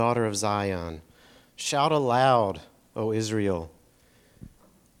daughter of Zion. Shout aloud, O Israel.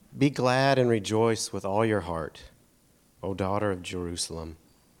 Be glad and rejoice with all your heart, O daughter of Jerusalem.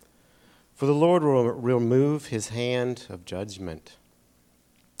 For the Lord will remove his hand of judgment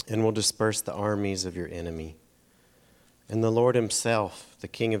and will disperse the armies of your enemy. And the Lord himself, the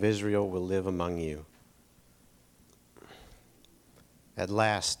King of Israel, will live among you. At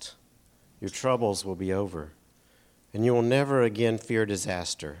last, your troubles will be over, and you will never again fear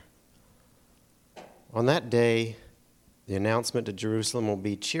disaster. On that day, the announcement to Jerusalem will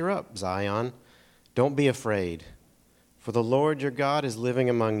be, "Cheer up, Zion, don't be afraid, for the Lord your God is living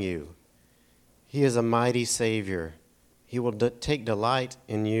among you. He is a mighty Savior. He will take delight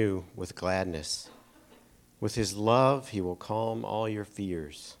in you with gladness. With his love, he will calm all your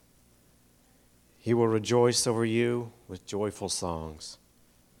fears. He will rejoice over you with joyful songs.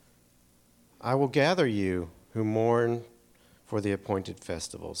 I will gather you who mourn for the appointed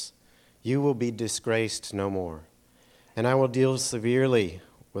festivals. You will be disgraced no more, and I will deal severely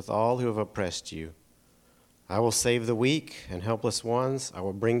with all who have oppressed you. I will save the weak and helpless ones. I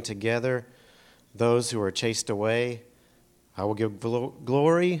will bring together those who are chased away. I will give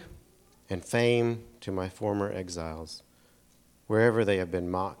glory and fame to my former exiles, wherever they have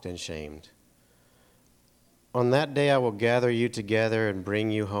been mocked and shamed. On that day I will gather you together and bring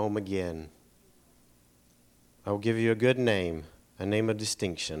you home again. I will give you a good name, a name of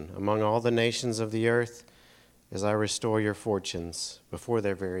distinction among all the nations of the earth, as I restore your fortunes before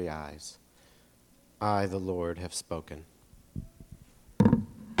their very eyes. I, the Lord, have spoken."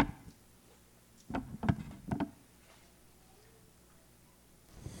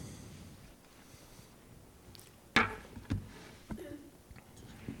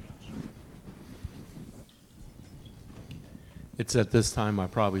 It's at this time I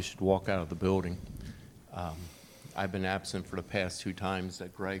probably should walk out of the building. I've been absent for the past 2 times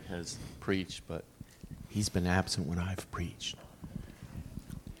that Greg has preached, but he's been absent when I've preached.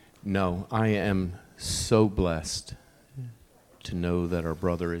 No, I am so blessed to know that our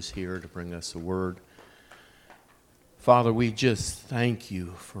brother is here to bring us a word. Father, we just thank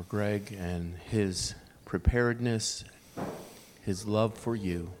you for Greg and his preparedness, his love for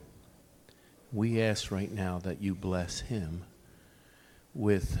you. We ask right now that you bless him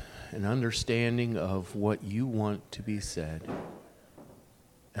with an understanding of what you want to be said.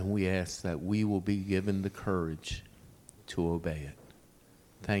 And we ask that we will be given the courage to obey it.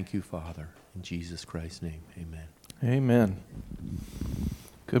 Thank you, Father. In Jesus Christ's name, amen. Amen.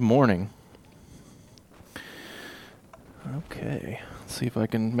 Good morning. Okay, let's see if I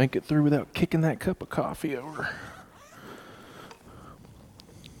can make it through without kicking that cup of coffee over.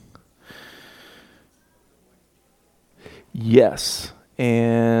 Yes,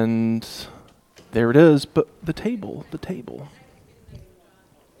 and there it is, but the table.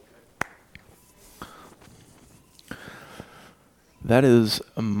 That is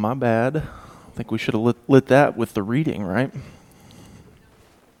my bad. I think we should have lit that with the reading, right?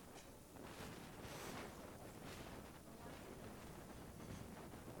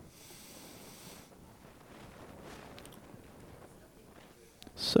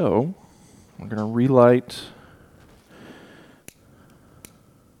 So, we're going to relight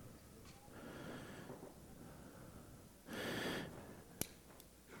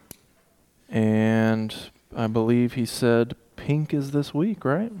and I believe he said pink is this week,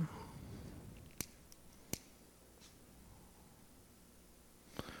 right?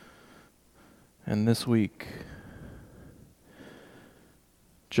 And this week,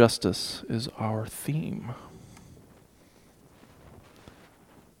 justice is our theme.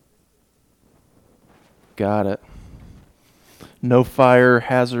 Got it. No fire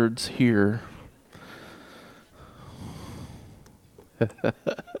hazards here.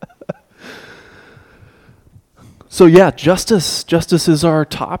 So yeah, justice. Justice is our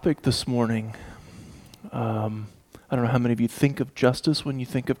topic this morning. I don't know how many of you think of justice when you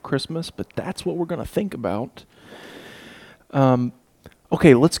think of Christmas, but that's what we're going to think about.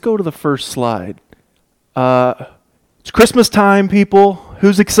 Okay, let's go to the first slide. It's Christmas time, people.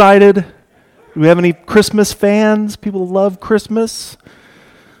 Who's excited? Do we have any Christmas fans? People love Christmas?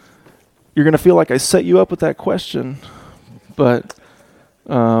 You're going to feel like I set you up with that question, but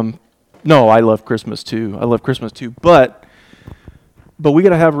no, I love Christmas too. But we got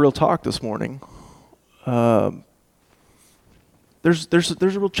to have a real talk this morning. There's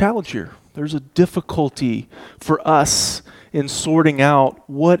a real challenge here. There's a difficulty for us in sorting out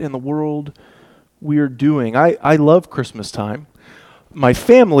what in the world we are doing. I love Christmas time. My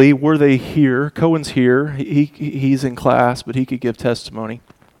family, were they here? Cohen's here. He's in class, but he could give testimony.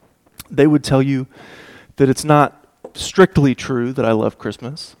 They would tell you that it's not strictly true that I love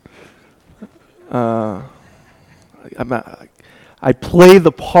Christmas. I play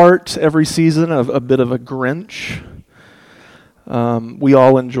the part every season of a bit of a Grinch. We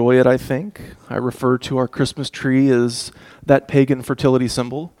all enjoy it, I think. I refer to our Christmas tree as that pagan fertility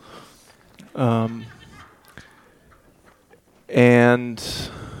symbol. And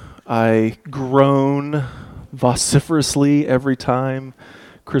I groan vociferously every time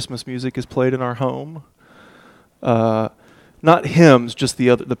Christmas music is played in our home. Not hymns, just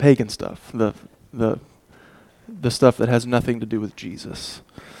the pagan stuff, the stuff that has nothing to do with Jesus.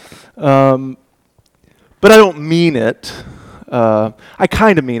 But I don't mean it. I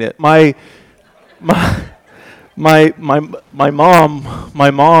kind of mean it. My mom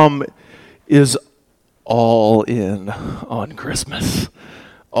is all in on Christmas,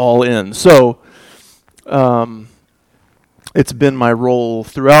 all in. So, it's been my role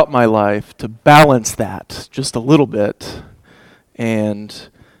throughout my life to balance that just a little bit and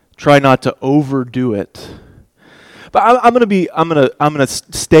try not to overdo it. But I'm gonna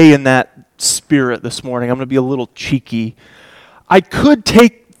stay in that spirit this morning. I'm gonna be a little cheeky. I could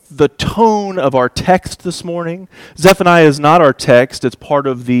take the tone of our text this morning. Zephaniah is not our text. It's part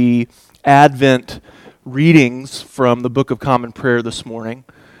of the Advent readings from the Book of Common Prayer this morning.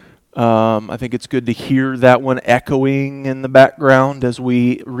 I think it's good to hear that one echoing in the background as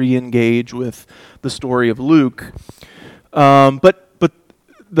we re-engage with the story of Luke. But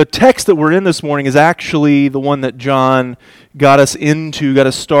the text that we're in this morning is actually the one that John got us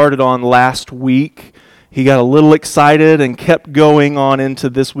started on last week. He got a little excited and kept going on into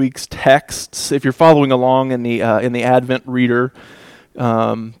this week's texts. If you're following along in the Advent reader,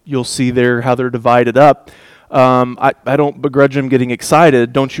 you'll see there how they're divided up. I don't begrudge him getting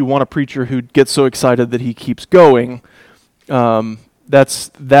excited. Don't you want a preacher who gets so excited that he keeps going? That's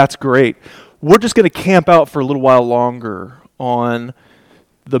great. We're just going to camp out for a little while longer on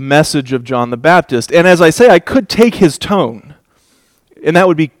the message of John the Baptist. And as I say, I could take his tone, and that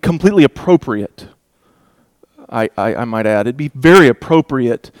would be completely appropriate. I might add. It'd be very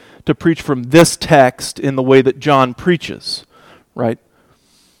appropriate to preach from this text in the way that John preaches, right?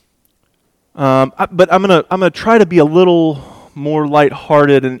 But I'm gonna try to be a little more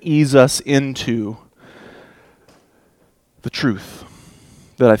lighthearted and ease us into the truth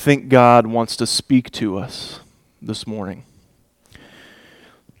that I think God wants to speak to us this morning.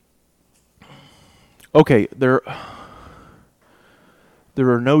 Okay, there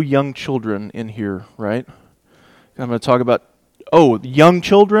are no young children in here, right? I'm going to talk about, young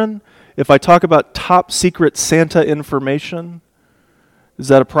children? If I talk about top secret Santa information, is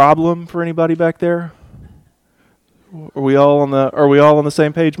that a problem for anybody back there? Are we all on the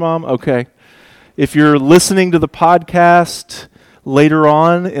same page, Mom? Okay. If you're listening to the podcast later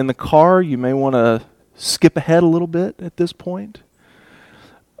on in the car, you may want to skip ahead a little bit at this point.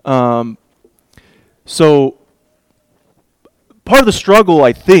 So part of the struggle,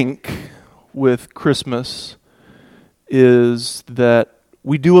 I think, with Christmas is that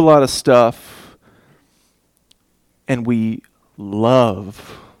we do a lot of stuff and we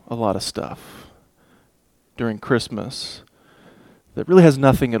love a lot of stuff during Christmas that really has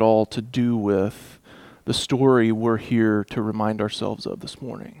nothing at all to do with the story we're here to remind ourselves of this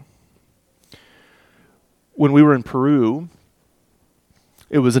morning. When we were in Peru,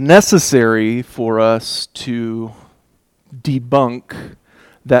 it was necessary for us to debunk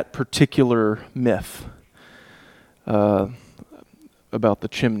that particular myth about the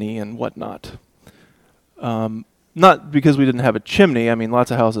chimney and whatnot. Not because we didn't have a chimney. I mean,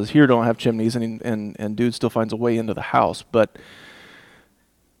 lots of houses here don't have chimneys, and dude still finds a way into the house. But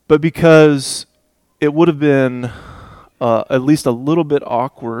because it would have been at least a little bit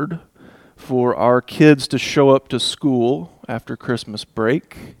awkward for our kids to show up to school after Christmas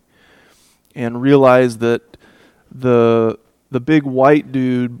break and realize that the big white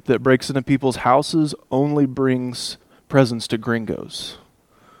dude that breaks into people's houses only brings presents to gringos,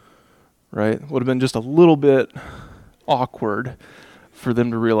 right? Would have been just a little bit awkward for them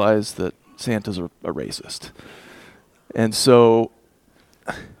to realize that Santa's a racist. And so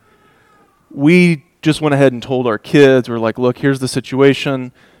we just went ahead and told our kids, we're like, look, here's the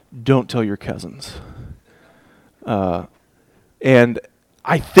situation. Don't tell your cousins. And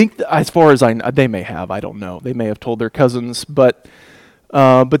I think that as far as they may have, I don't know. They may have told their cousins, but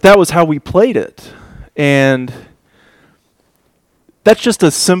that was how we played it. And that's just a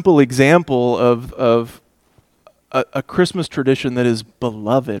simple example of a Christmas tradition that is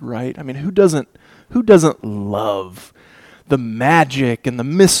beloved, right? I mean, who doesn't love the magic and the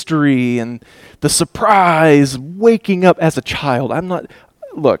mystery and the surprise waking up as a child?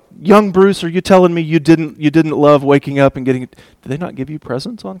 look, young Bruce, are you telling me you didn't love waking up and getting? Did they not give you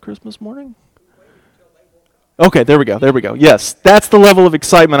presents on Christmas morning? Okay, there we go. Yes, that's the level of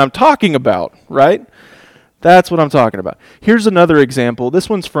excitement I'm talking about, right? That's what I'm talking about. Here's another example. This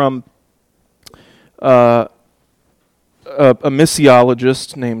one's from a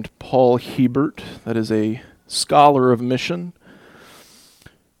missiologist named Paul Hebert, that is a scholar of mission.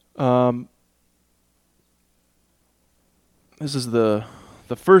 This is the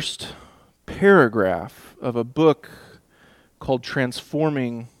first paragraph of a book called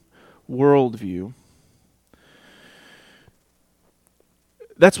Transforming Worldview.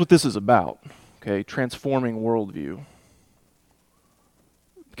 That's what this is about, okay? Transforming worldview.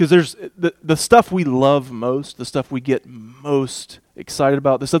 Because there's the stuff we love most, the stuff we get most excited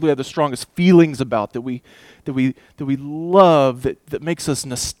about, the stuff we have the strongest feelings about, that we love, that makes us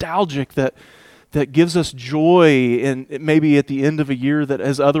nostalgic, that gives us joy, and maybe at the end of a year that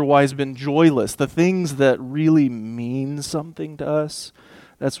has otherwise been joyless. The things that really mean something to us,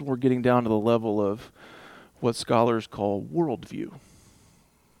 that's when we're getting down to the level of what scholars call worldview.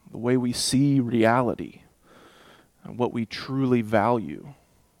 The way we see reality, and what we truly value,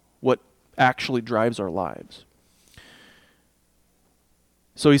 what actually drives our lives.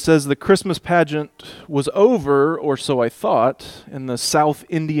 So he says the Christmas pageant was over, or so I thought, in the South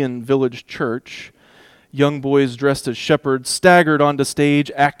Indian village church. Young boys dressed as shepherds staggered onto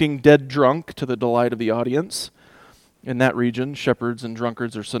stage, acting dead drunk to the delight of the audience. In that region, shepherds and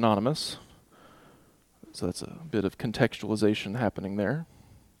drunkards are synonymous. So that's a bit of contextualization happening there.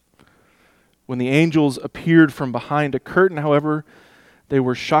 When the angels appeared from behind a curtain, however, they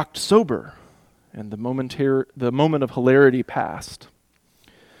were shocked sober, and the moment of hilarity passed.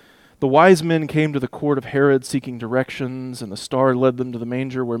 The wise men came to the court of Herod seeking directions, and the star led them to the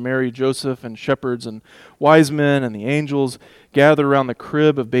manger where Mary, Joseph, and shepherds and wise men and the angels gathered around the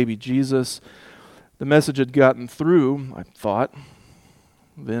crib of baby Jesus. The message had gotten through, I thought.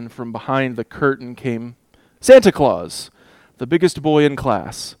 Then from behind the curtain came Santa Claus, the biggest boy in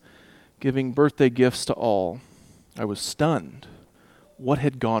class, giving birthday gifts to all. I was stunned. What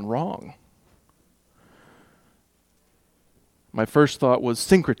had gone wrong? My first thought was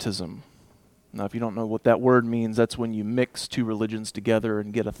syncretism. Now, if you don't know what that word means, that's when you mix two religions together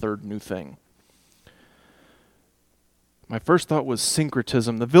and get a third new thing. My first thought was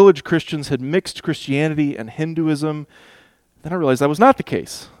syncretism. The village Christians had mixed Christianity and Hinduism. Then I realized that was not the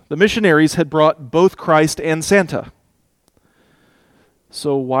case. The missionaries had brought both Christ and Santa.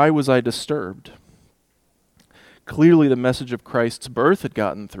 So why was I disturbed? Clearly the message of Christ's birth had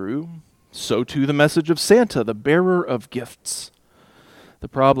gotten through. So too the message of Santa, the bearer of gifts. The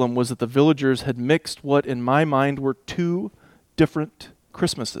problem was that the villagers had mixed what in my mind were two different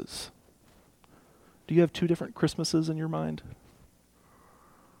Christmases. Do you have two different Christmases in your mind?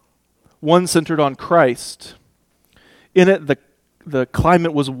 One centered on Christ. In it, the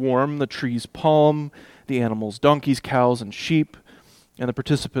climate was warm, the trees palm, the animals donkeys, cows, and sheep, and the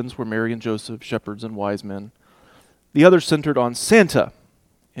participants were Mary and Joseph, shepherds and wise men. The other centered on Santa.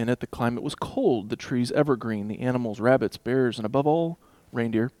 In it, the climate was cold, the trees evergreen, the animals rabbits, bears, and above all,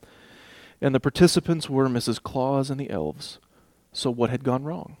 reindeer. And the participants were Mrs. Claus and the elves. So what had gone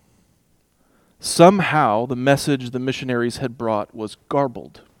wrong? Somehow, the message the missionaries had brought was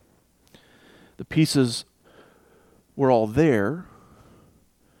garbled. The pieces were all there,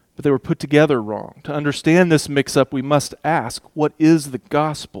 but they were put together wrong. To understand this mix-up, we must ask, what is the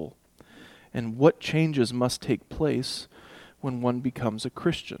gospel? And what changes must take place when one becomes a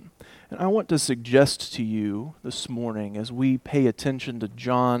Christian? And I want to suggest to you this morning, as we pay attention to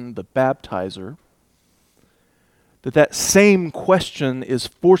John the Baptizer, that same question is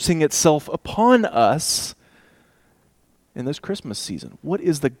forcing itself upon us in this Christmas season. What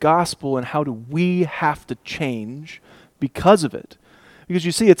is the gospel, and how do we have to change because of it? Because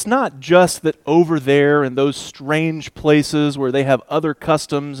you see, it's not just that over there in those strange places where they have other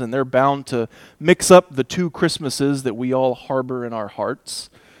customs and they're bound to mix up the two Christmases that we all harbor in our hearts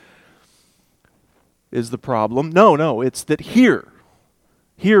is the problem. No, it's that here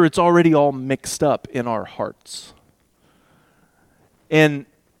it's already all mixed up in our hearts. And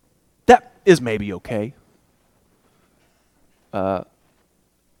that is maybe okay.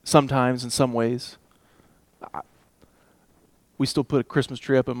 Sometimes, in some ways. We still put a Christmas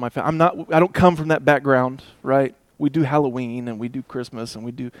tree up in my family. I don't come from that background, right? We do Halloween and we do Christmas and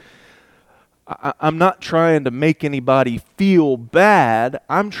we do. I'm not trying to make anybody feel bad.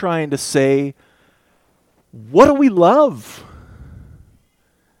 I'm trying to say, what do we love?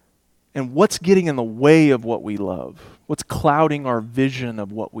 And what's getting in the way of what we love? What's clouding our vision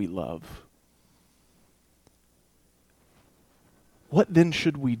of what we love? What then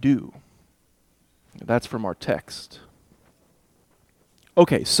should we do? That's from our text.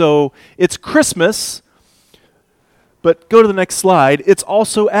 Okay, so it's Christmas, but go to the next slide. It's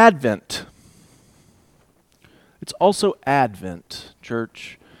also Advent. It's also Advent,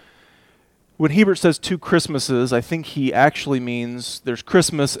 church. When Hebert says 2 Christmases, I think he actually means there's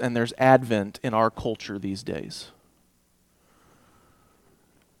Christmas and there's Advent in our culture these days.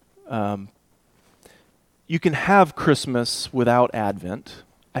 You can have Christmas without Advent.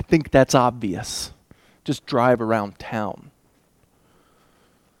 I think that's obvious. Just drive around town.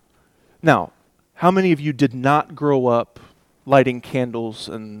 Now, how many of you did not grow up lighting candles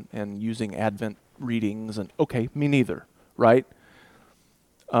and using Advent readings? And okay, me neither, right?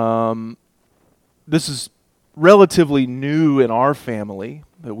 This is relatively new in our family,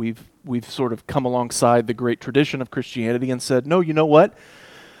 that we've sort of come alongside the great tradition of Christianity and said, no, you know what?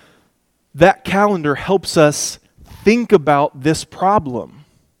 That calendar helps us think about this problem.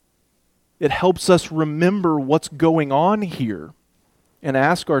 It helps us remember what's going on here and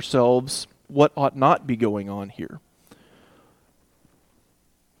ask ourselves what ought not be going on here.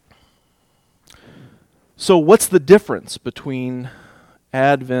 So what's the difference between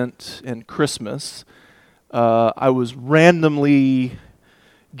Advent and Christmas? I was randomly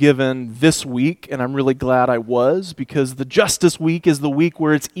given this week, and I'm really glad I was, because the Justice Week is the week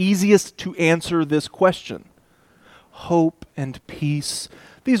where it's easiest to answer this question. Hope and peace.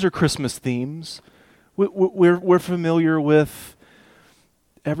 These are Christmas themes. We're familiar with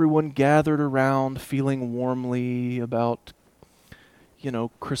everyone gathered around feeling warmly about,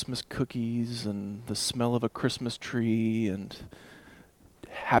 Christmas cookies and the smell of a Christmas tree and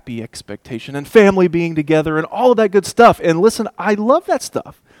happy expectation and family being together and all of that good stuff. And listen, I love that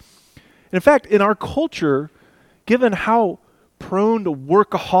stuff. In fact, in our culture, given how prone to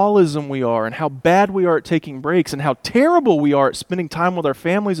workaholism we are and how bad we are at taking breaks and how terrible we are at spending time with our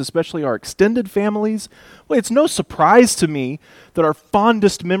families, especially our extended families, well, it's no surprise to me that our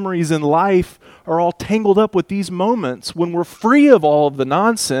fondest memories in life are all tangled up with these moments when we're free of all of the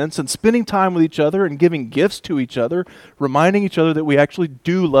nonsense and spending time with each other and giving gifts to each other, reminding each other that we actually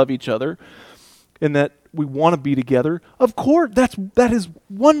do love each other and that we want to be together. Of course, that is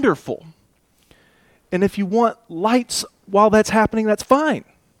wonderful. And if you want lights while that's happening, that's fine.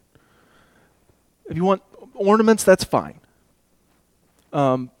 If you want ornaments, that's fine.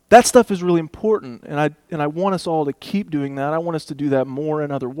 That stuff is really important, and I want us all to keep doing that. I want us to do that more in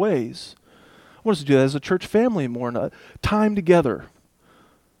other ways. I want us to do that as a church family more, in a time together.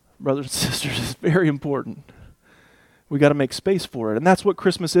 Brothers and sisters, is very important. We got to make space for it, and that's what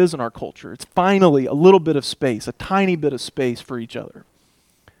Christmas is in our culture. It's finally a little bit of space, a tiny bit of space for each other.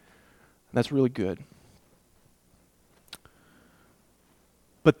 And that's really good.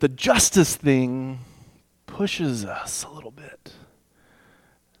 But the justice thing pushes us a little bit.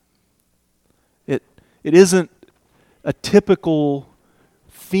 It isn't a typical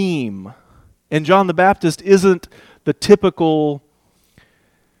theme. And John the Baptist isn't the typical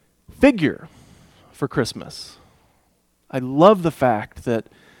figure for Christmas. I love the fact that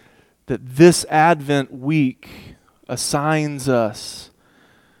this Advent week assigns us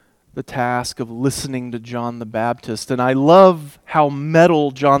the task of listening to John the Baptist. And I love how metal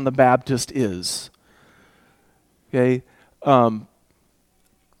John the Baptist is. Okay?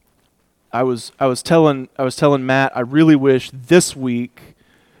 I was telling Matt, I really wish this week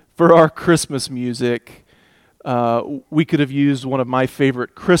for our Christmas music we could have used one of my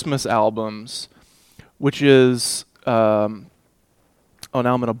favorite Christmas albums, which is now I'm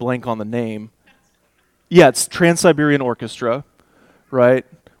going to blank on the name. Yeah, it's Trans-Siberian Orchestra, right?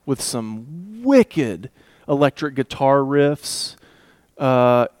 With some wicked electric guitar riffs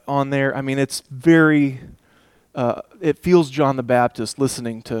on there. I mean, it's very, it feels John the Baptist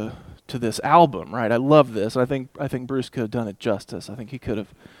listening to this album, right? I love this. I think Bruce could have done it justice. I think he could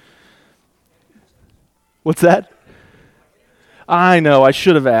have. What's that? I know, I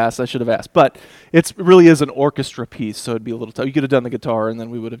should have asked. But it really is an orchestra piece, so it'd be a little tough. You could have done the guitar, and then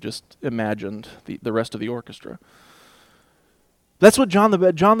we would have just imagined the rest of the orchestra. That's what John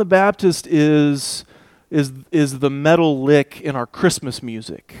the Baptist is the metal lick in our Christmas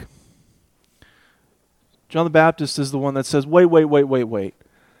music. John the Baptist is the one that says, wait.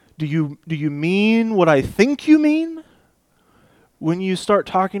 Do you mean what I think you mean when you start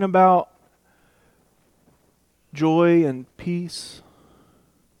talking about joy and peace?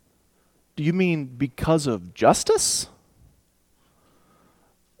 Do you mean because of justice?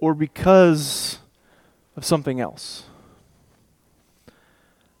 Or because of something else?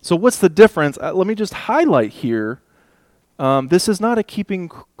 So what's the difference? Let me just highlight here. This is not a Keeping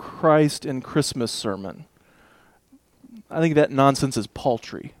Christ in Christmas sermon. I think that nonsense is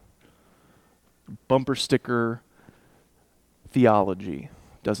paltry. Bumper sticker theology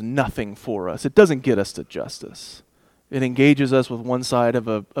does nothing for us. It doesn't get us to justice. It engages us with one side of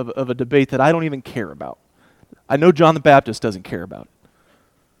a debate that I don't even care about. I know John the Baptist doesn't care about it.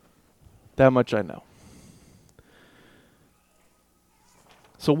 That much I know.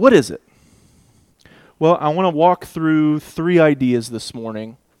 So what is it? Well, I want to walk through 3 ideas this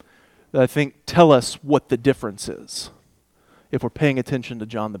morning that I think tell us what the difference is if we're paying attention to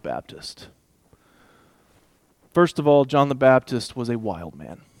John the Baptist. First of all, John the Baptist was a wild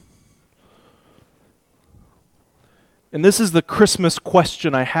man. And this is the Christmas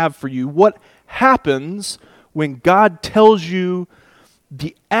question I have for you. What happens when God tells you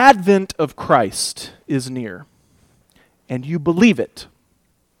the advent of Christ is near and you believe it?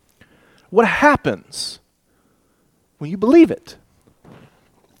 What happens when you believe it?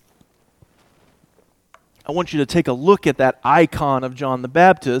 I want you to take a look at that icon of John the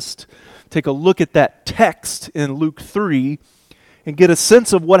Baptist, take a look at that text in Luke 3, and get a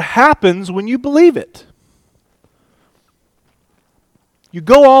sense of what happens when you believe it. You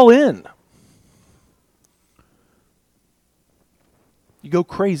go all in. You go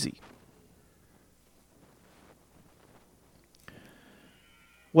crazy.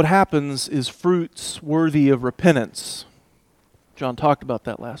 What happens is fruits worthy of repentance. John talked about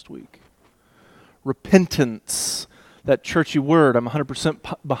that last week. Repentance, that churchy word. I'm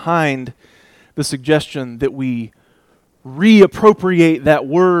 100% behind the suggestion that we reappropriate that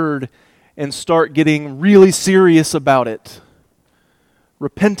word and start getting really serious about it.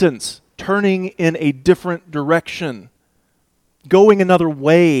 Repentance, turning in a different direction, going another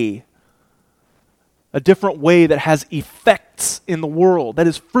way, a different way that has effects in the world. That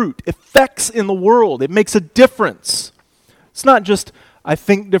is fruit, effects in the world. It makes a difference. It's not just I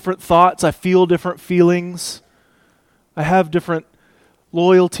think different thoughts, I feel different feelings, I have different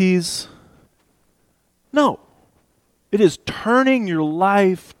loyalties. No. It is turning your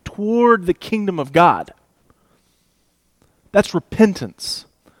life toward the kingdom of God. That's repentance.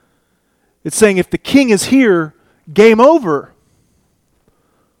 It's saying if the king is here, game over.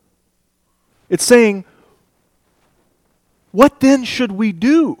 It's saying, what then should we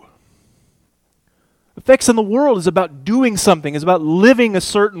do? Effects in the world is about doing something, is about living a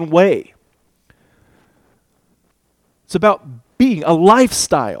certain way. It's about being a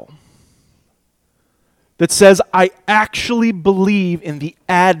lifestyle that says, I actually believe in the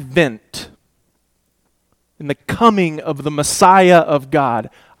advent, in the coming of the Messiah of God.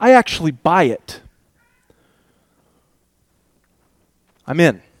 I actually buy it. I'm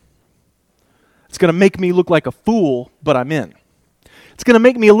in. It's going to make me look like a fool, but I'm in. It's going to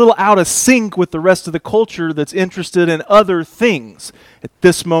make me a little out of sync with the rest of the culture that's interested in other things. At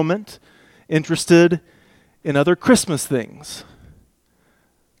this moment, interested in other Christmas things.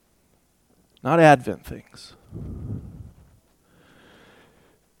 Not Advent things.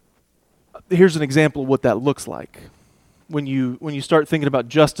 Here's an example of what that looks like. When you start thinking about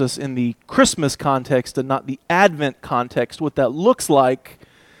justice in the Christmas context and not the Advent context, what that looks like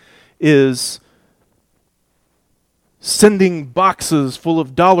is sending boxes full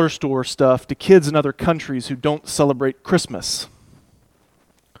of dollar store stuff to kids in other countries who don't celebrate Christmas.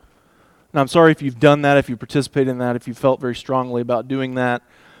 Now, I'm sorry if you've done that, if you participated in that, if you felt very strongly about doing that.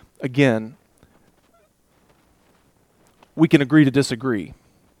 Again, we can agree to disagree.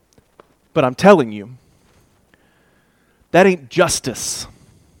 But I'm telling you, that ain't justice.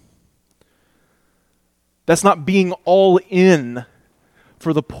 That's not being all in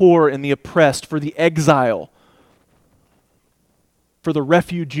for the poor and the oppressed, for the exile, for the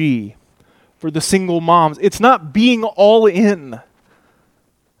refugee, for the single moms. It's not being all in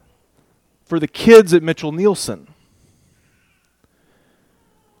for the kids at Mitchell Nielsen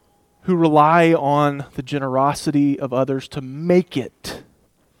who rely on the generosity of others to make it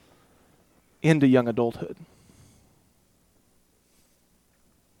into young adulthood.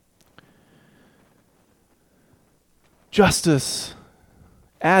 Justice,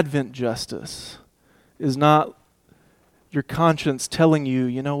 Advent justice, is not your conscience telling you,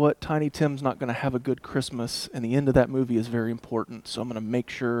 you know what, Tiny Tim's not going to have a good Christmas, and the end of that movie is very important, so I'm going to make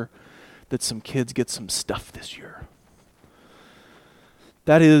sure that some kids get some stuff this year.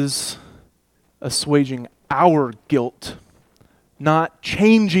 That is assuaging our guilt, not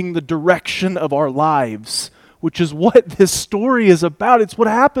changing the direction of our lives, which is what this story is about. It's what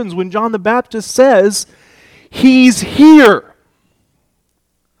happens when John the Baptist says, He's here.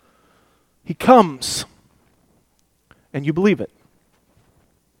 He comes. And you believe it.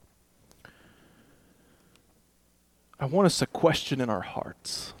 I want us to question in our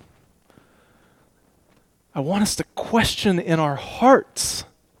hearts. I want us to question in our hearts,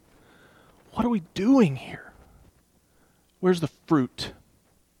 what are we doing here? Where's the fruit?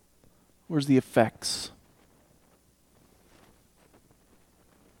 Where's the effects?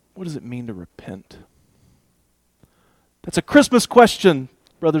 What does it mean to repent? That's a Christmas question,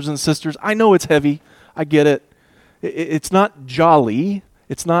 brothers and sisters. I know it's heavy. I get it. It's not jolly.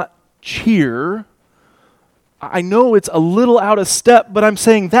 It's not cheer. I know it's a little out of step, but I'm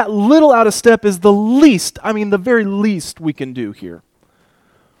saying that little out of step is the least, the very least we can do here.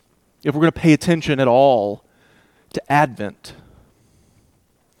 If we're going to pay attention at all to Advent.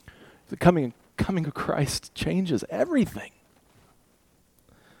 The coming of Christ changes everything.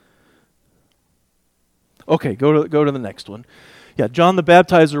 Okay, go to the next one. Yeah, John the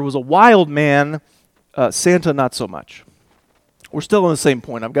Baptizer was a wild man. Santa, not so much. We're still on the same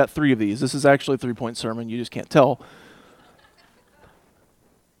point. I've got 3 of these. This is actually a 3-point sermon. You just can't tell.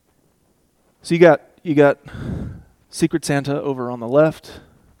 So you got Secret Santa over on the left.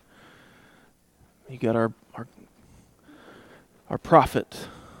 You got our prophet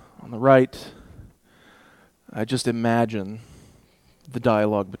on the right. I just imagine the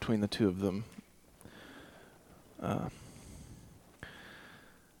dialogue between the two of them. And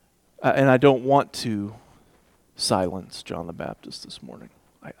I don't want to silence John the Baptist this morning.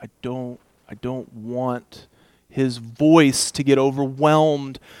 I don't want his voice to get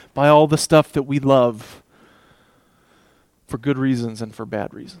overwhelmed by all the stuff that we love for good reasons and for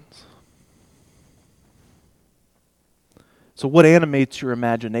bad reasons. So what animates your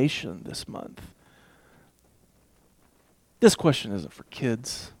imagination this month? This question isn't for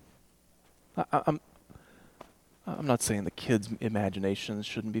kids. I'm not saying the kids' imaginations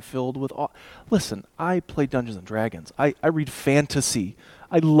shouldn't be filled with awe. Listen, I play Dungeons and Dragons. I read fantasy.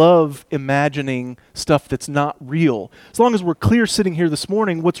 I love imagining stuff that's not real. As long as we're clear sitting here this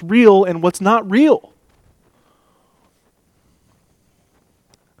morning what's real and what's not real.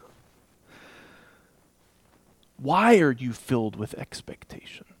 Why are you filled with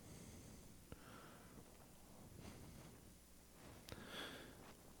expectation?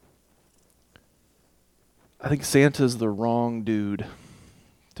 I think Santa's the wrong dude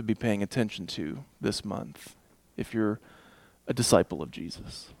to be paying attention to this month if you're a disciple of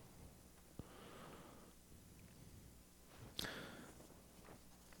Jesus.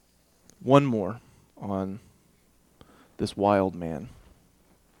 One more on this wild man.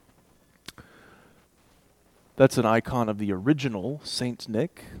 That's an icon of the original Saint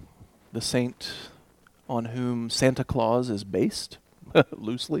Nick, the saint on whom Santa Claus is based,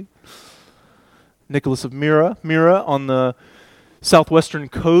 loosely. Nicholas of Myra on the southwestern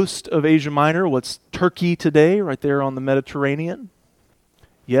coast of Asia Minor, what's Turkey today, right there on the Mediterranean.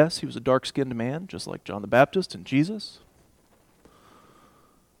 Yes, he was a dark-skinned man, just like John the Baptist and Jesus.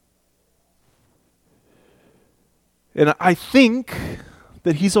 And I think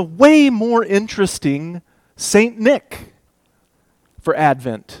that he's a way more interesting Saint Nick for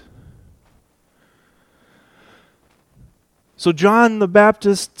Advent. So John the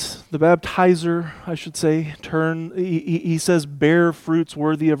Baptist, the baptizer, I should say, he says, bear fruits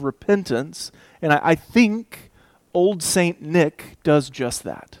worthy of repentance. And I think old Saint Nick does just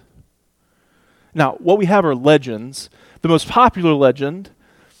that. Now, what we have are legends. The most popular legend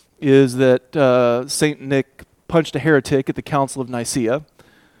is that Saint Nick punched a heretic at the Council of Nicaea.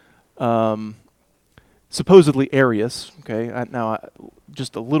 Supposedly Arius, okay?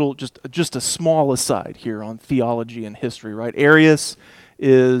 Just a small aside here on theology and history, right? Arius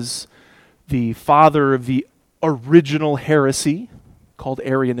is the father of the original heresy, called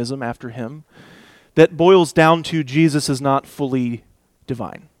Arianism after him, that boils down to Jesus is not fully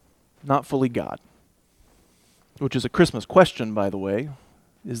divine, not fully God. Which is a Christmas question, by the way.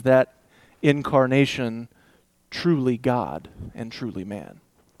 Is that incarnation truly God and truly man?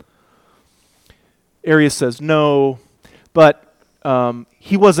 Arius says no, but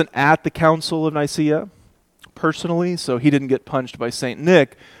he wasn't at the Council of Nicaea personally, so he didn't get punched by St.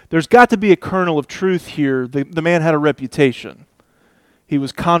 Nick. There's got to be a kernel of truth here. The man had a reputation. He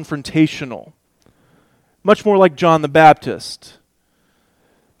was confrontational, much more like John the Baptist.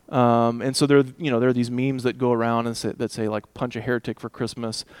 And so there are these memes that go around and say like punch a heretic for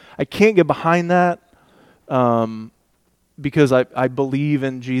Christmas. I can't get behind that. Because I believe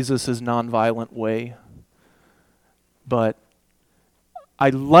in Jesus' nonviolent way. But I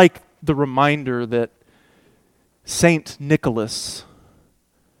like the reminder that Saint Nicholas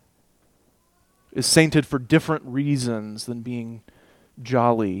is sainted for different reasons than being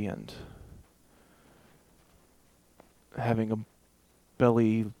jolly and having a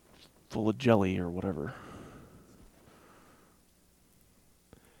belly full of jelly or whatever.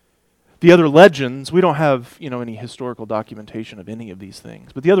 The other legends, we don't have, any historical documentation of any of these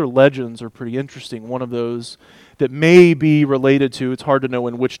things, but the other legends are pretty interesting. One of those that may be related to, it's hard to know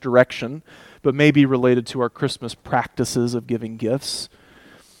in which direction, but may be related to our Christmas practices of giving gifts,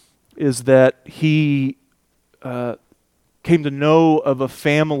 is that he came to know of a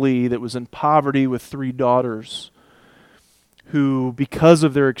family that was in poverty with 3 daughters who, because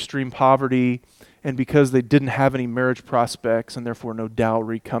of their extreme poverty and because they didn't have any marriage prospects and therefore no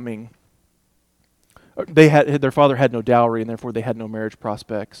dowry coming, their father had no dowry and therefore they had no marriage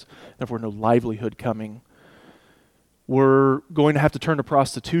prospects, therefore no livelihood coming, were going to have to turn to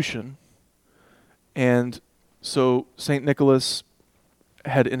prostitution. And so St. Nicholas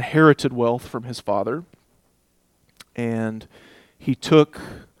had inherited wealth from his father, and he took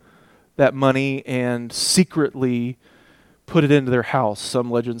that money and secretly put it into their house. Some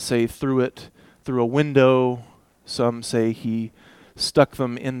legends say threw it through a window. Some say he stuck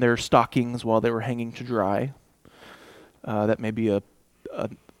them in their stockings while they were hanging to dry. That may be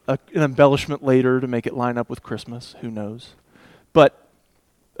an embellishment later to make it line up with Christmas. Who knows? But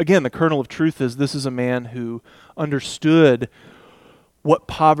again, the kernel of truth is this is a man who understood what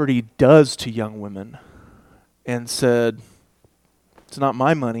poverty does to young women and said, it's not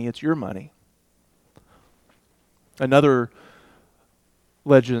my money, it's your money. Another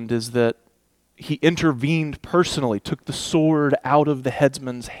legend is that he intervened personally, took the sword out of the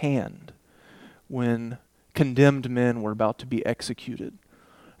headsman's hand when condemned men were about to be executed.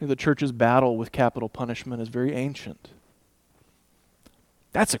 The church's battle with capital punishment is very ancient.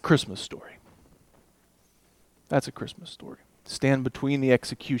 That's a Christmas story. That's a Christmas story. Stand between the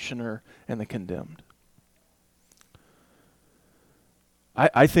executioner and the condemned.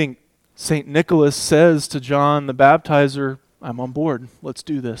 I think St. Nicholas says to John the Baptizer, I'm on board. Let's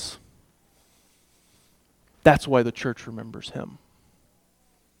do this. That's why the church remembers him.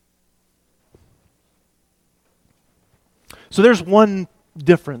 So there's one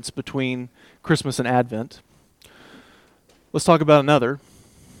difference between Christmas and Advent. Let's talk about another.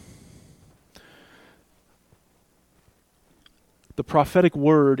 The prophetic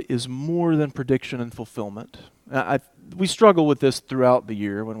word is more than prediction and fulfillment. We struggle with this throughout the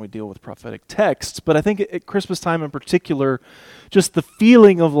year when we deal with prophetic texts, but I think at Christmas time in particular, just the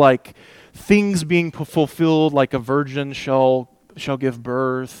feeling of like things being fulfilled, like a virgin shall give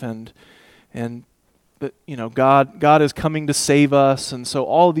birth, and God is coming to save us, and so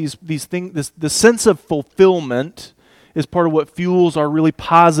all of these things, the sense of fulfillment is part of what fuels our really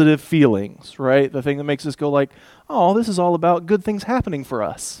positive feelings, right? The thing that makes us go like, oh, this is all about good things happening for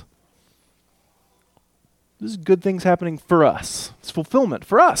us. This is good things happening for us. It's fulfillment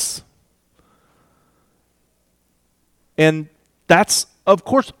for us. And that's, of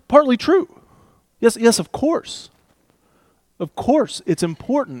course, partly true. Yes, of course. Of course, it's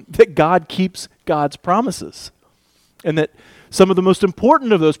important that God keeps God's promises, and that some of the most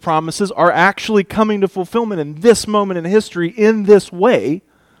important of those promises are actually coming to fulfillment in this moment in history in this way.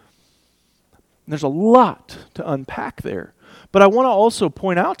 And there's a lot to unpack there. But I want to also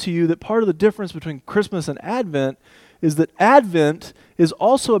point out to you that part of the difference between Christmas and Advent is that Advent is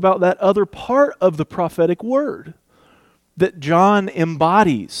also about that other part of the prophetic word that John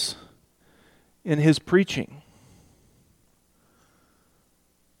embodies in his preaching.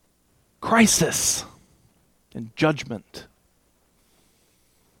 Crisis and judgment.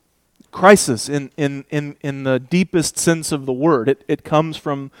 Crisis in the deepest sense of the word. It comes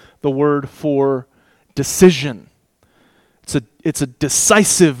from the word for decision. It's a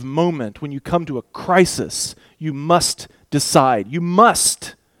decisive moment. When you come to a crisis, you must decide. You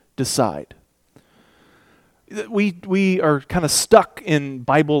must decide. We are kind of stuck in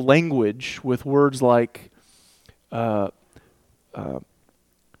Bible language with words like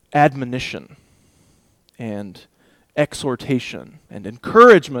admonition and exhortation and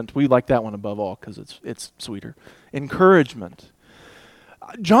encouragement. We like that one above all because it's sweeter. Encouragement.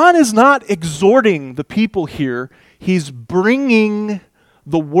 John is not exhorting the people here. He's bringing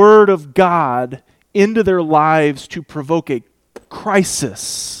the Word of God into their lives to provoke a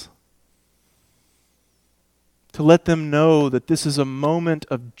crisis, to let them know that this is a moment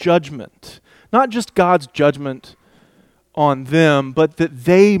of judgment. Not just God's judgment on them, but that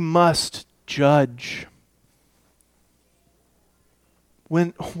they must judge.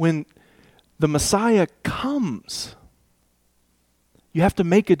 When the Messiah comes, you have to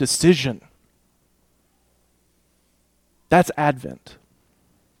make a decision. That's Advent.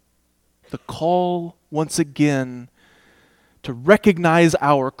 The call, once again, to recognize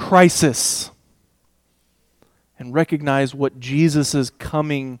our crisis and recognize what Jesus'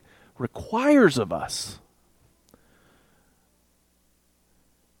 coming requires of us.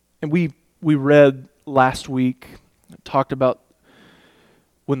 And we read last week, talked about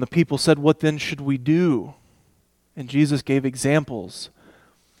when the people said, "What then should we do?" And Jesus gave examples.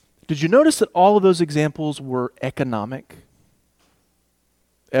 Did you notice that all of those examples were economic?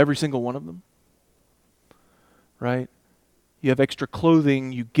 Every single one of them? Right? You have extra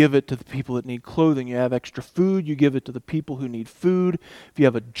clothing, you give it to the people that need clothing. You have extra food, you give it to the people who need food. If you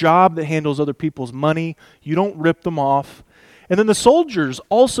have a job that handles other people's money, you don't rip them off. And then the soldiers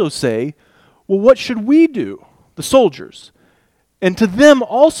also say, well, what should we do? The soldiers. And to them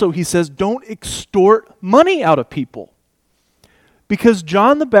also, he says, don't extort money out of people. Because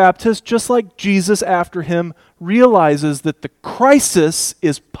John the Baptist, just like Jesus after him, realizes that the crisis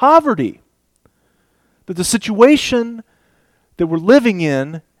is poverty. That the situation that we're living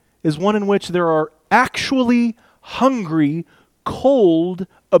in is one in which there are actually hungry, cold,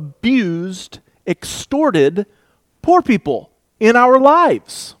 abused, extorted poor people in our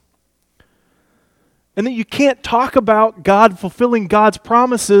lives. And that you can't talk about God fulfilling God's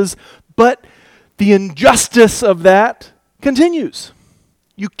promises, but the injustice of that continues.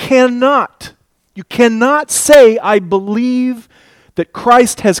 You cannot say, I believe that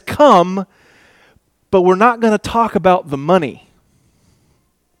Christ has come, but we're not going to talk about the money.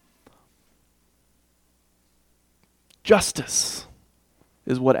 Justice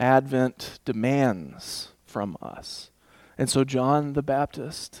is what Advent demands from us. And so John the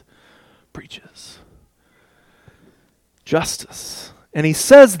Baptist preaches justice. And he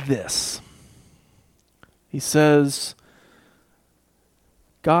says this. He says,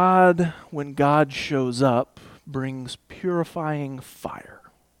 God, when God shows up, brings purifying fire.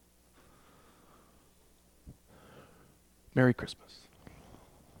 Merry Christmas.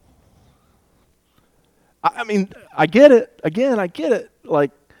 I mean, I get it. Again, I get it.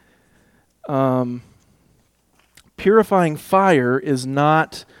 Like, purifying fire is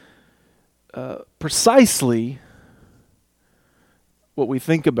not precisely what we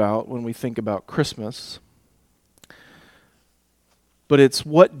think about when we think about Christmas, but it's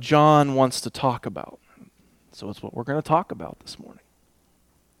what John wants to talk about. So it's what we're going to talk about this morning.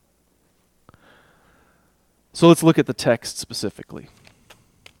 So let's look at the text specifically.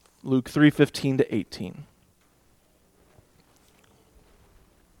 Luke 3:15 to 18.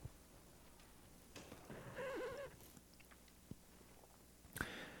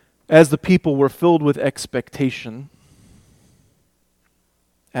 As the people were filled with expectation,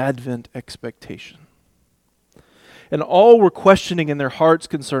 Advent expectation, and all were questioning in their hearts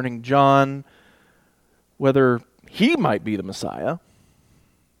concerning John whether he might be the Messiah,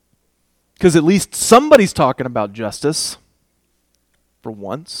 because at least somebody's talking about justice for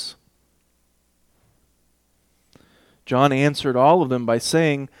once. John answered all of them by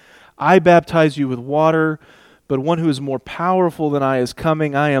saying, I baptize you with water, but one who is more powerful than I is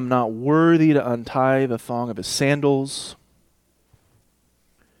coming. I am not worthy to untie the thong of his sandals.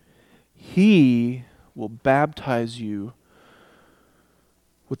 He will baptize you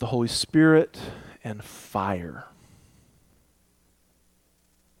with the Holy Spirit and fire.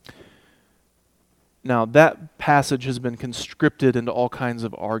 Now, that passage has been conscripted into all kinds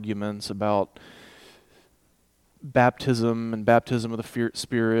of arguments about baptism and baptism of the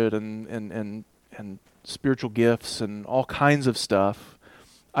Spirit and spiritual gifts and all kinds of stuff.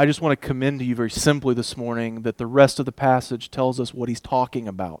 I just want to commend to you very simply this morning that the rest of the passage tells us what he's talking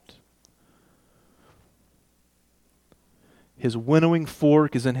about. His winnowing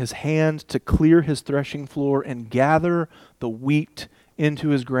fork is in his hand to clear his threshing floor and gather the wheat into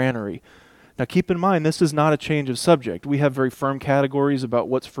his granary. Now keep in mind, this is not a change of subject. We have very firm categories about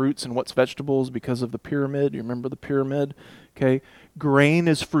what's fruits and what's vegetables because of the pyramid. You remember the pyramid? Okay. Grain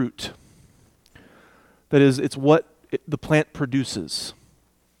is fruit. That is, it's what the plant produces.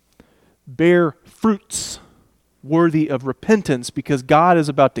 Bear fruits worthy of repentance because God is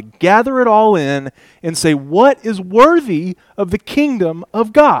about to gather it all in and say, what is worthy of the kingdom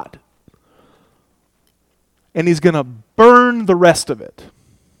of God? And he's going to burn the rest of it.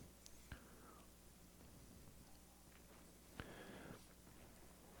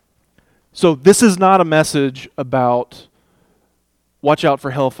 So this is not a message about watch out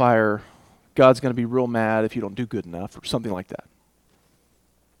for hellfire. God's going to be real mad if you don't do good enough or something like that.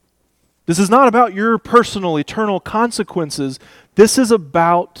 This is not about your personal eternal consequences. This is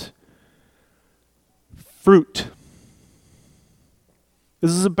about fruit.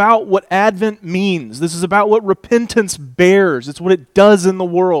 This is about what Advent means. This is about what repentance bears. It's what it does in the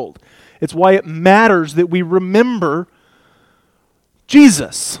world. It's why it matters that we remember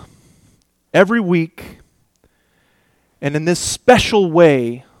Jesus every week and in this special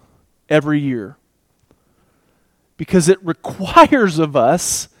way every year. Because it requires of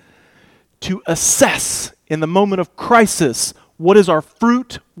us to assess in the moment of crisis, what is our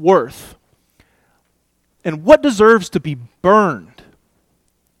fruit worth? And what deserves to be burned?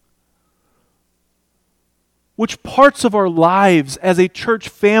 Which parts of our lives as a church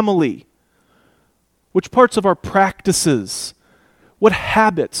family, which parts of our practices, what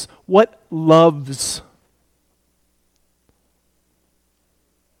habits, what loves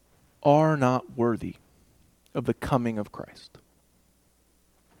are not worthy of the coming of Christ?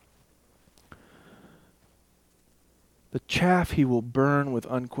 The chaff he will burn with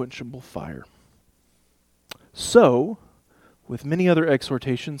unquenchable fire. So, with many other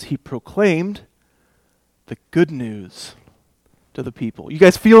exhortations, he proclaimed the good news to the people. You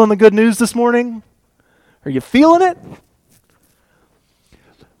guys feeling the good news this morning? Are you feeling it?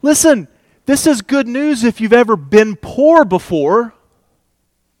 Listen, this is good news if you've ever been poor before.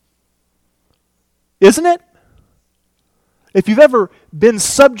 Isn't it? If you've ever been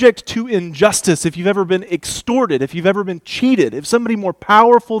subject to injustice, if you've ever been extorted, if you've ever been cheated, if somebody more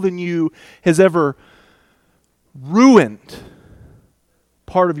powerful than you has ever ruined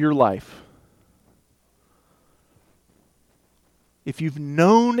part of your life, if you've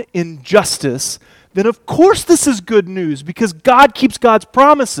known injustice, then of course this is good news because God keeps God's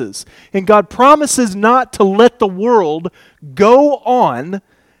promises. And God promises not to let the world go on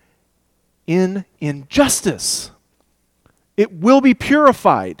in injustice. It will be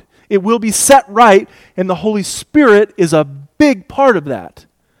purified. It will be set right, and the Holy Spirit is a big part of that.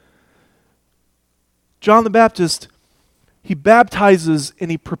 John the Baptist, he baptizes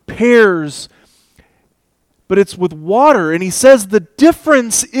and he prepares, but it's with water. And he says the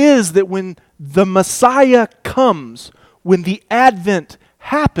difference is that when the Messiah comes, when the Advent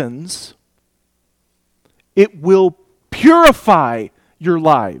happens, it will purify your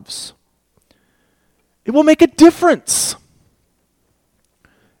lives. It will make a difference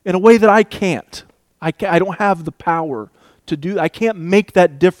in a way that I can't. I don't have the power to do. I can't make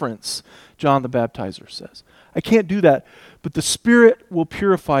that difference, John the Baptizer says. I can't do that, but the Spirit will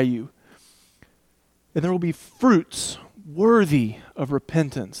purify you. And there will be fruits worthy of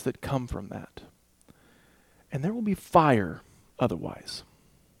repentance that come from that. And there will be fire otherwise.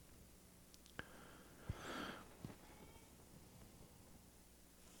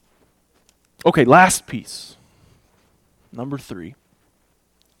 Okay, last piece. Number 3.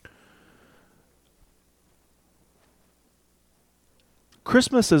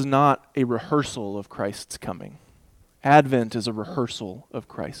 Christmas is not a rehearsal of Christ's coming. Advent is a rehearsal of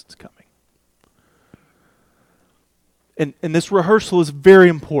Christ's coming. And this rehearsal is very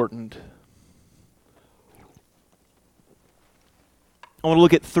important. I want to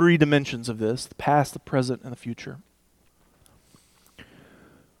look at 3 dimensions of this: the past, the present, and the future.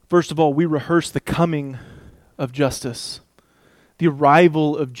 First of all, we rehearse the coming of justice, the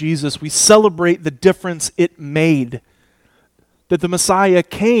arrival of Jesus. We celebrate the difference it made, that the Messiah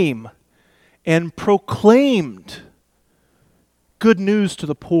came and proclaimed good news to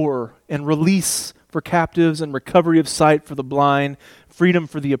the poor and release for captives and recovery of sight for the blind, freedom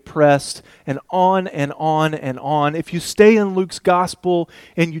for the oppressed, and on and on and on. If you stay in Luke's gospel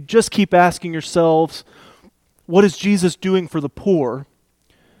and you just keep asking yourselves, what is Jesus doing for the poor?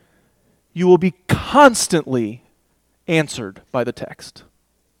 You will be constantly answered by the text.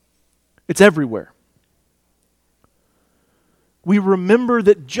 It's everywhere. We remember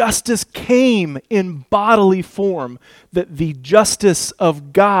that justice came in bodily form, that the justice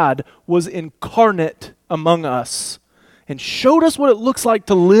of God was incarnate among us and showed us what it looks like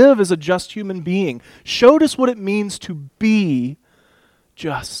to live as a just human being, showed us what it means to be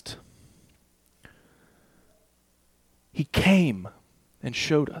just. He came and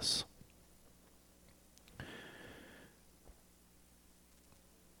showed us.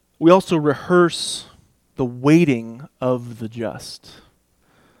 We also rehearse the waiting of the just.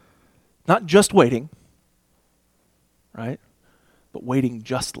 Not just waiting, right? But waiting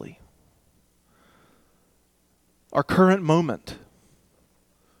justly. Our current moment.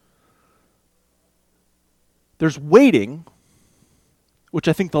 There's waiting, which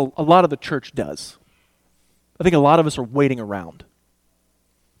I think a lot of the church does. I think a lot of us are waiting around.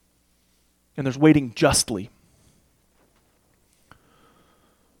 And there's waiting justly.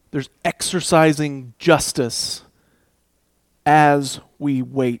 There's exercising justice as we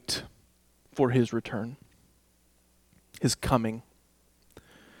wait for his return, his coming.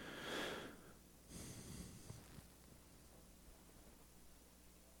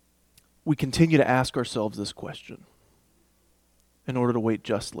 We continue to ask ourselves this question in order to wait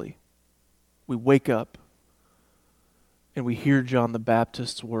justly. We wake up and we hear John the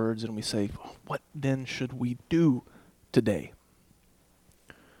Baptist's words and we say, what then should we do today?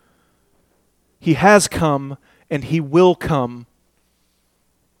 He has come and he will come.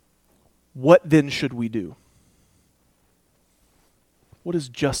 What then should we do? What does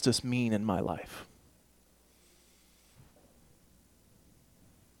justice mean in my life?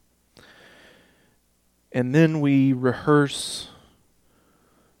 And then we rehearse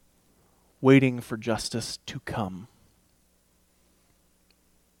waiting for justice to come.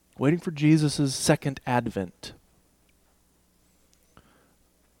 Waiting for Jesus' second advent.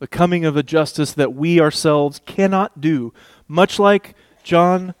 The coming of a justice that we ourselves cannot do. Much like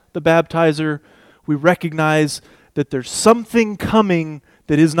John the Baptizer, we recognize that there's something coming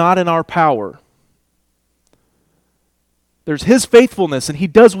that is not in our power. There's his faithfulness, and he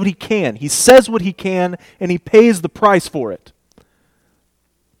does what he can. He says what he can, and he pays the price for it.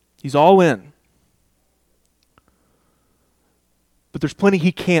 He's all in. But there's plenty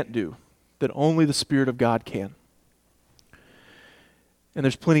he can't do that only the Spirit of God can. And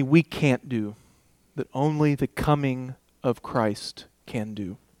there's plenty we can't do that only the coming of Christ can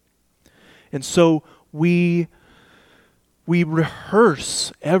do. And so we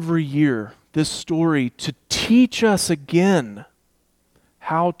rehearse every year this story to teach us again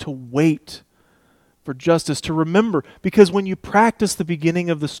how to wait for justice, to remember. Because when you practice the beginning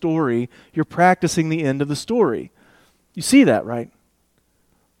of the story, you're practicing the end of the story. You see that, right?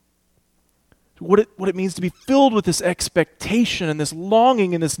 What it means to be filled with this expectation and this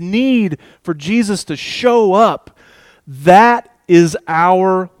longing and this need for Jesus to show up. That is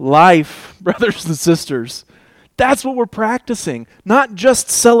our life, brothers and sisters. That's what we're practicing. Not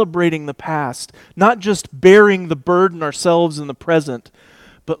just celebrating the past, not just bearing the burden ourselves in the present,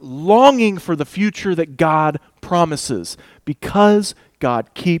 but longing for the future that God promises, because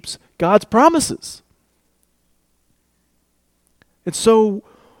God keeps God's promises. And so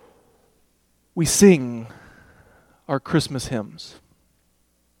we sing our Christmas hymns.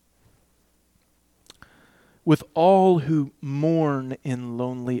 With all who mourn in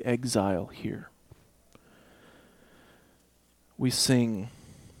lonely exile here, we sing,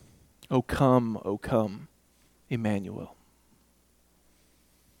 O come, Emmanuel.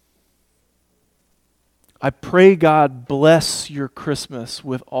 I pray God bless your Christmas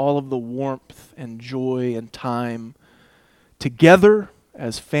with all of the warmth and joy and time together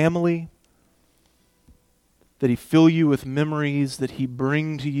as family, that he fill you with memories, that he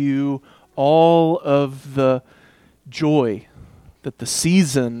bring to you all of the joy that the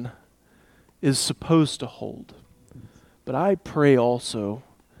season is supposed to hold. But I pray also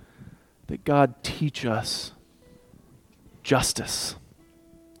that God teach us justice.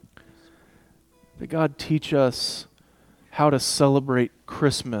 That God teach us how to celebrate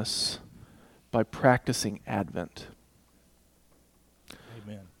Christmas by practicing Advent.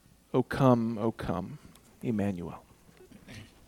 Amen. O come, Emmanuel.